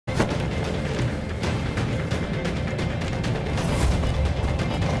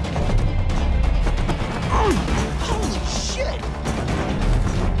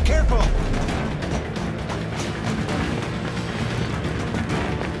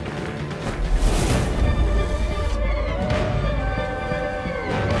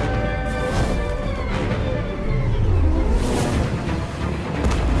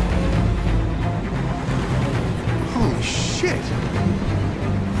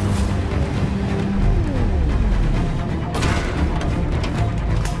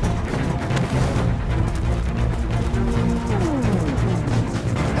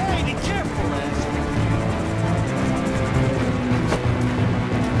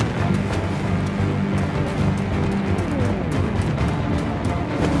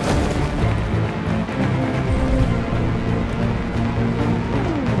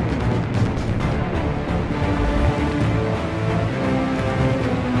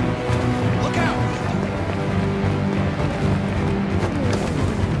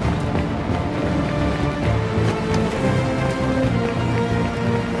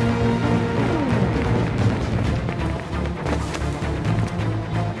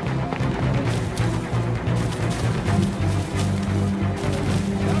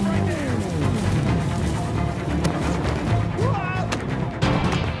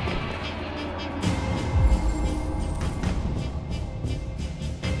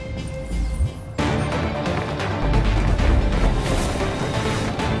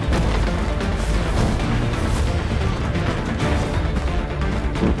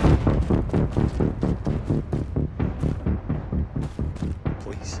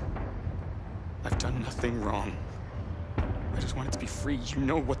nothing wrong. I just want it to be free. You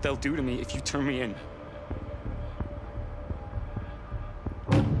know what they'll do to me if you turn me in.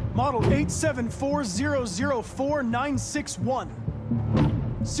 Model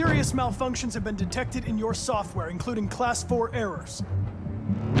 874004961. Serious malfunctions have been detected in your software, including Class 4 errors.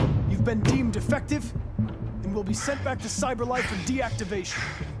 You've been deemed defective and will be sent back to Cyberlife for deactivation.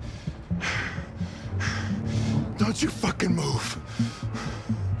 Don't you fucking move.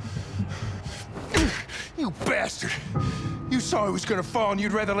 You bastard! You saw he was gonna fall and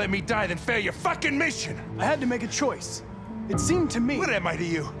you'd rather let me die than fail your fucking mission! I had to make a choice. It seemed to me... What am I to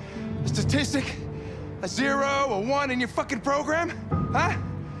you? A statistic? A 0, a 1 in your fucking program? Huh?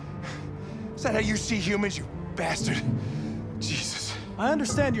 Is that how you see humans, you bastard? Jesus. I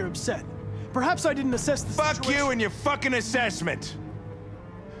understand you're upset. Perhaps I didn't assess the Fuck situation. you and your fucking assessment!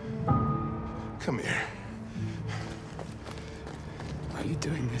 Come here. Why are you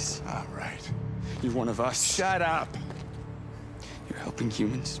doing this? All right. You're one of us. Shut up! You're helping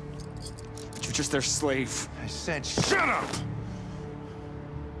humans. But you're just their slave. I said shut up!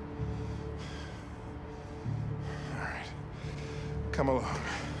 All right. Come along.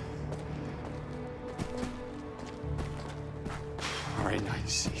 All right, now you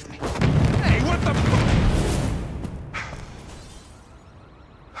saved me. Hey, what the fuck?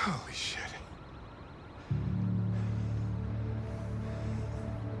 Holy shit.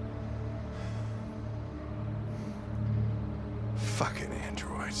 Fucking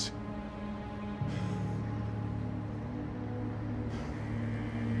androids.